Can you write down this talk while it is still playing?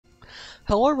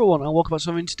Hello everyone and welcome back to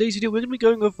something. In today's video we're going to be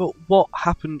going over what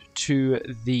happened to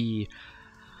the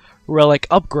Relic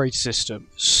upgrade system.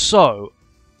 So,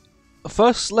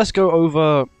 first let's go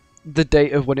over the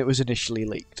date of when it was initially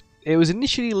leaked. It was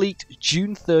initially leaked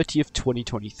June 30th,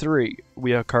 2023.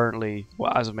 We are currently,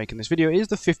 well, as of making this video, it is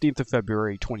the 15th of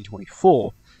February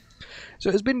 2024.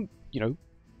 So it's been,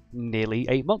 nearly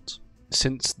 8 months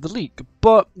since the leak.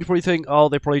 But you probably think, oh,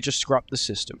 they probably just scrapped the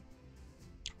system.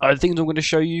 The things I'm going to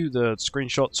show you, the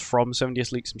screenshots from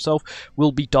 70S Leaks himself,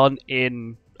 will be done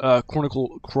in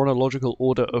chronological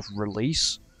order of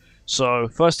release. So,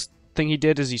 first thing he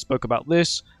did is he spoke about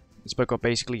this. He spoke about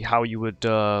basically how you would,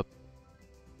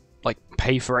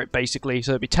 pay for it, basically.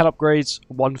 So, it'd be 10 upgrades,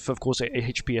 one for, of course, a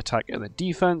HP attack and then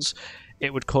defense.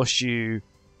 It would cost you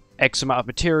X amount of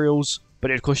materials,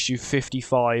 but it would cost you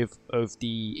 55 of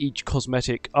each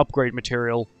cosmetic upgrade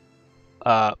material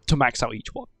to max out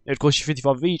each one. It would cost you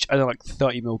 55 of each, and then like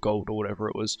 30 mil gold or whatever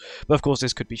it was. But of course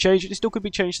this could be changed, it still could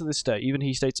be changed to this day. Even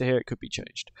he states it here, it could be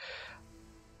changed.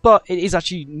 But it is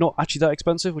actually not actually that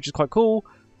expensive, which is quite cool.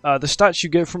 The stats you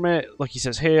get from it, like he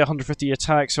says here, 150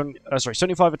 attack,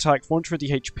 75 attack,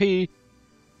 450 HP.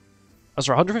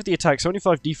 150 attack,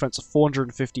 75 defense,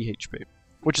 450 HP.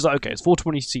 Which is like, okay, it's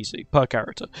 420 CC per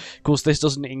character. Of course this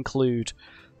doesn't include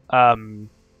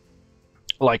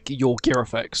like your gear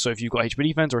effects. So if you've got HP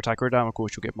defense or attack or down, of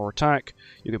course you'll get more attack,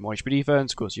 you'll get more HP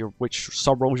defense, of course which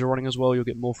sub rolls you're running as well, you'll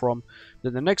get more from.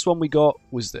 Then the next one we got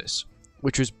was this,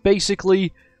 which was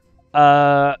basically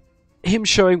him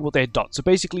showing what they had done. So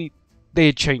basically they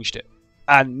had changed it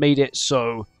and made it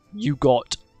so you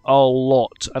got a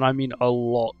lot, and I mean a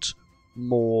lot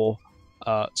more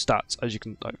stats. As you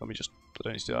can, I don't need to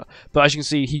do that, but as you can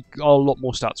see, he got a lot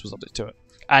more stats was added to it.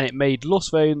 And it made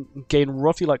Lostvayne gain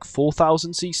roughly like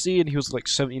 4,000 CC, and he was like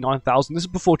 79,000. This is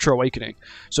before True Awakening.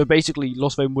 So basically,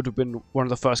 Lostvayne would have been one of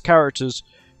the first characters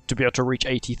to be able to reach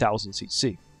 80,000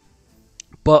 CC.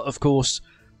 But of course,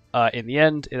 in the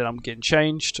end, it ended up getting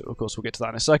changed. Of course, we'll get to that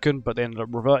in a second. But they ended up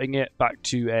reverting it back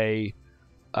to a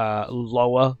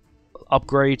lower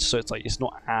upgrade, so it's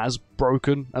not as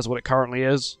broken as what it currently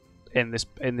is in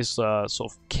this sort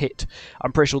of kit.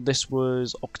 I'm pretty sure this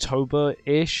was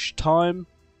October-ish time.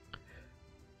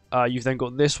 You've then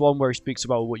got this one where he speaks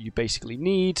about what you basically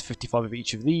need, 55 of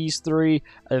each of these three,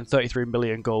 and 33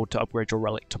 million gold to upgrade your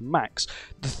relic to max.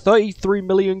 The 33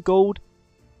 million gold,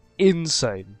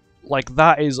 insane. Like,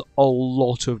 that is a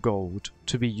lot of gold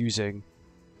to be using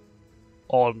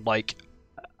on, like,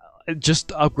 just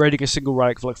upgrading a single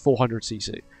relic for, like, 400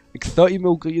 CC. Like, 30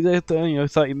 mil,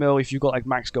 30 mil if you've got, like,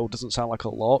 max gold doesn't sound like a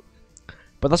lot.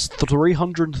 But that's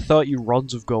 330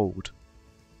 runs of gold.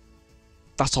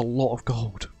 That's a lot of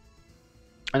gold.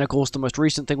 And of course, the most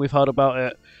recent thing we've heard about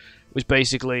it was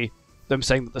basically them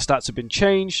saying that the stats have been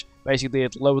changed. Basically, they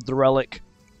had lowered the relic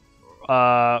they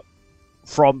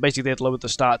had lowered the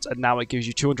stats, and now it gives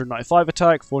you 295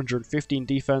 attack, 415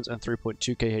 defense, and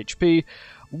 3.2k HP,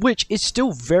 which is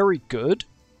still very good.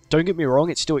 Don't get me wrong,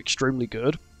 it's still extremely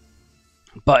good,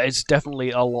 but it's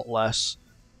definitely a lot less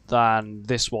than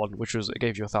this one, which was, it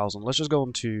gave you 1,000. Let's just go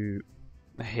on to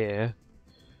here.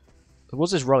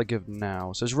 What's this relic give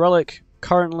now? So this relic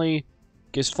currently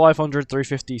gives 500,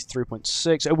 350,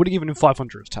 3.6. It would have given him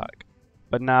 500 attack,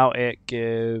 but now it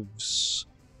gives...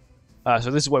 so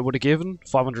this is what it would have given,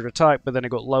 500 attack, but then it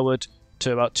got lowered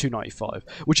to about 295,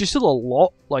 which is still a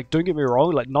lot. Like, don't get me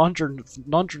wrong, like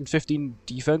 915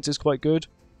 defense is quite good.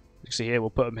 You can see here, we'll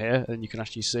put him here, and then you can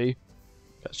actually see.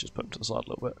 Let's just put him to the side a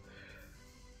little bit.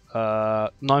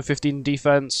 915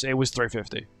 defense, it was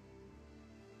 350.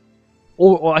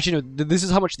 Or actually, no, this is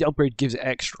how much the upgrade gives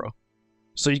extra.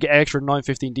 So you get extra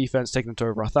 915 defense, taking him to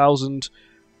over 1,000,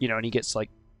 and he gets,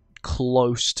 like,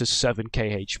 close to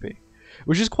 7k HP.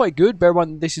 Which is quite good. Bear in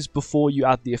mind, this is before you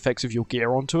add the effects of your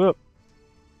gear onto it.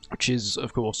 Which is,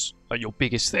 of course, your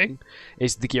biggest thing,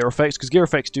 is the gear effects. Because gear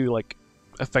effects do, like,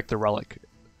 affect the relic.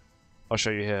 I'll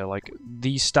show you here, like,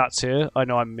 these stats here, I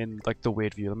know I'm in, like, the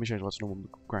weird view, let me change that to normal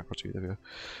Grand Cross view, there we go.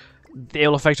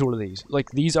 It'll affect all of these, like,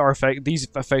 these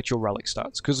affect your relic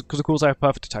stats, because of course I have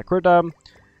perfect attack crit dam,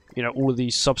 all of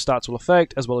these sub-stats will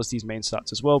affect, as well as these main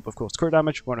stats as well, but of course crit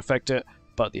damage won't affect it,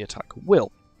 but the attack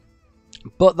will.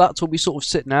 But that's where we sort of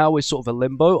sit now, is sort of a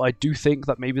limbo. I do think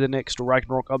that maybe the next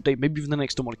Ragnarok update, maybe even the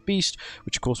next Demonic Beast,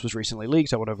 which of course was recently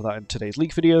leaked, I went over that in today's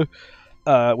leak video,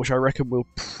 which I reckon will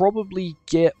probably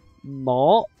get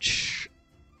March-ish,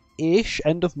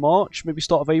 end of March, maybe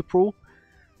start of April,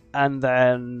 and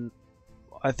then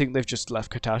I think they've just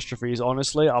left catastrophes,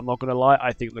 honestly. I'm not going to lie,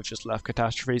 I think they've just left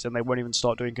catastrophes, and they won't even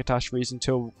start doing catastrophes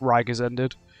until Rag has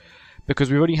ended, because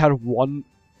we've only had one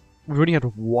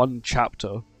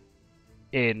chapter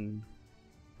in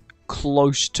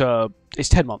close to... It's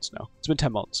 10 months now. It's been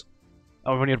 10 months.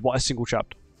 And we've only had, what, a single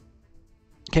chapter.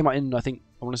 Came out in, I think,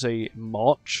 I want to say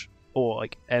March, or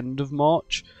like end of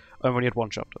March, and we've only had one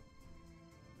chapter.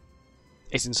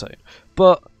 It's insane.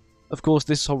 But, of course,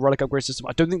 this whole relic upgrade system,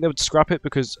 I don't think they would scrap it,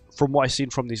 because from what I've seen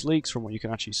from these leaks, from what you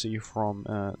can actually see from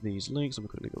these leaks, I'm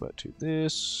going to go back to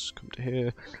this, come to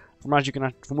here. From what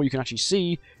you can actually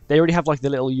see, they already have like the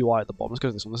little UI at the bottom. Let's go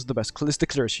to this one. This is the best. This is the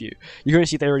clearest view. You're going to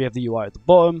see they already have the UI at the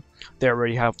bottom. They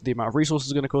already have the amount of resources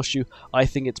it's going to cost you. I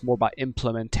think it's more about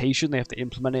implementation. They have to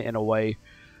implement it in a way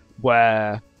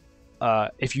where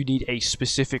if you need a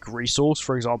specific resource,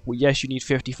 for example, yes, you need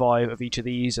 55 of each of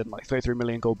these and like 33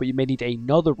 million gold, but you may need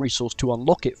another resource to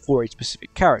unlock it for a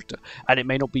specific character, and it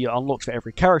may not be unlocked for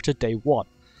every character day one.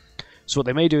 So what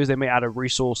they may do is they may add a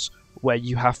resource where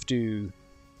you have to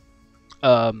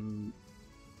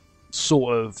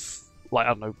sort of, like, I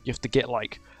don't know, you have to get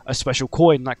like a special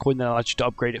coin, and that coin then allows you to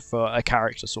upgrade it for a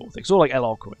character sort of thing. Sort of like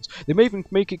LR coins. They may even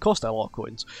make it cost LR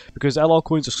coins, because LR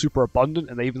coins are super abundant,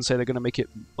 and they even say they're going to make it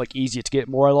like easier to get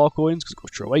more LR coins, because of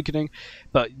course True Awakening,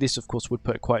 but this of course would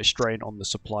put quite a strain on the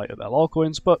supply of LR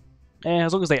coins, but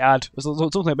as long as they add, as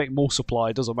long as they make more supply,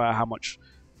 it doesn't matter how much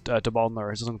demand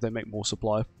there is, as long as they make more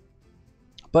supply.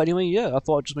 But anyway, yeah, I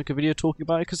thought I'd just make a video talking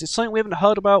about it, because it's something we haven't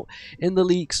heard about in the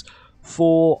leaks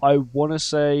for, I want to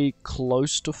say,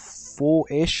 close to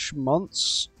 4-ish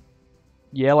months.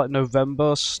 Yeah, like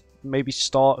November, maybe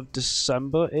start of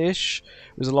December-ish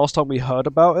was the last time we heard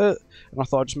about it, and I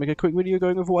thought I'd just make a quick video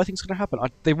going over what I think is going to happen.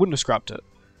 They wouldn't have scrapped it,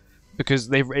 because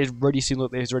they've already seen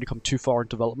that they've already come too far in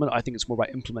development. I think it's more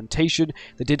about implementation.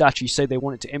 They did actually say they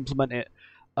wanted to implement it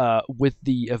with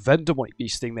the event demonic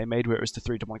beast thing they made, where it was the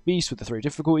 3 demonic beasts with the 3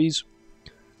 difficulties,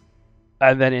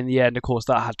 and then in the end, of course,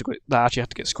 that actually had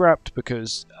to get scrapped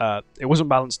because it wasn't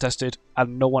balance tested,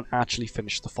 and no one actually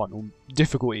finished the final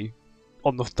difficulty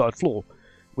on the 3rd floor,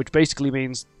 which basically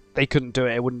means they couldn't do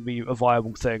it. It wouldn't be a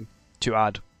viable thing to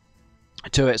add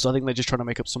to it. So I think they're just trying to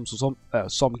make up some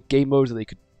game mode that they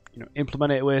could,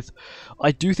 implement it with.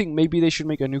 I do think maybe they should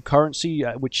make a new currency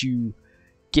which you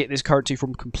get this currency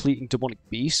from completing demonic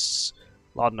beasts.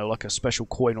 I don't know, like a special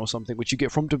coin or something, which you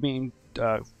get from defeating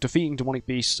demonic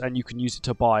beasts, and you can use it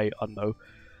to buy, I don't know,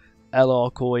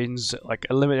 LR coins, like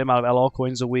a limited amount of LR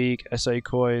coins a week, SA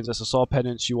coins, SSR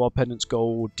penance, UR penance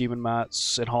gold, demon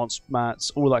mats, enhanced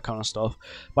mats, all that kind of stuff.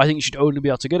 But I think you should only be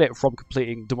able to get it from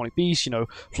completing demonic beasts.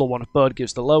 Floor 1 of Bird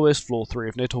gives the lowest, floor 3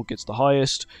 of Nidhogg gets the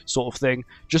highest, sort of thing.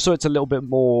 Just so it's a little bit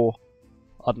more,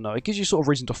 I don't know, it gives you sort of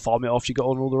reason to farm it after you get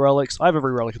on all the relics. I have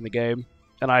every relic in the game,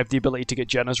 and I have the ability to get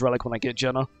Jenna's relic when I get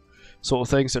Jenna, sort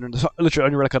of thing. So it's literally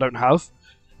only relic I don't have.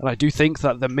 And I do think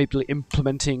that they're maybe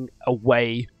implementing a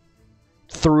way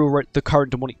through the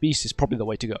current demonic beast is probably the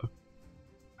way to go. So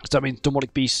that means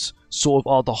demonic beasts sort of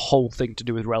are the whole thing to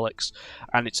do with relics,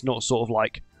 and it's not sort of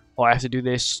like, oh, I have to do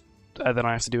this, and then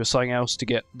I have to do something else to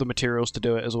get the materials to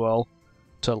do it as well,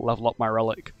 to level up my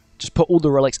relic. Just put all the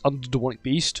relics under demonic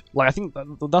beast. Like, I think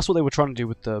that's what they were trying to do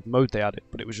with the mode they added,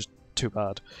 but it was just too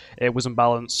bad. It wasn't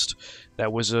balanced. There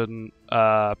wasn't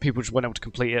people just weren't able to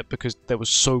complete it because there was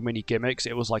so many gimmicks.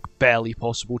 It was like barely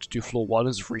possible to do floor 1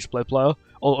 as a free play player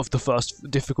of the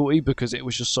first difficulty, because it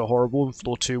was just so horrible. And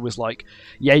floor 2 was like,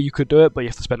 yeah, you could do it, but you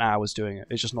have to spend hours doing it.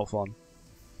 It's just not fun.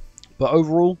 But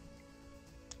overall,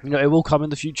 it will come in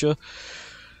the future.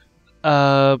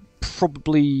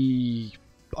 Probably,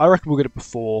 I reckon we'll get it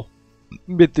before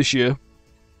mid this year,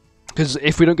 because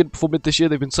if we don't get it before mid this year,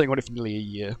 they've been sitting on it for nearly a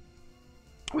year,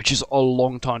 which is a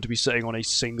long time to be sitting on a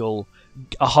single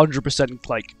 100%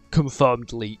 like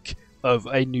confirmed leak of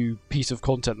a new piece of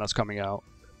content that's coming out.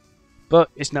 But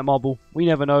it's Netmarble, we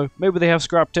never know. Maybe they have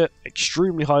scrapped it.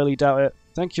 Extremely highly doubt it.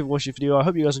 Thank you for watching the video. I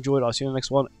hope you guys enjoyed. I'll see you in the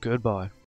next one. Goodbye.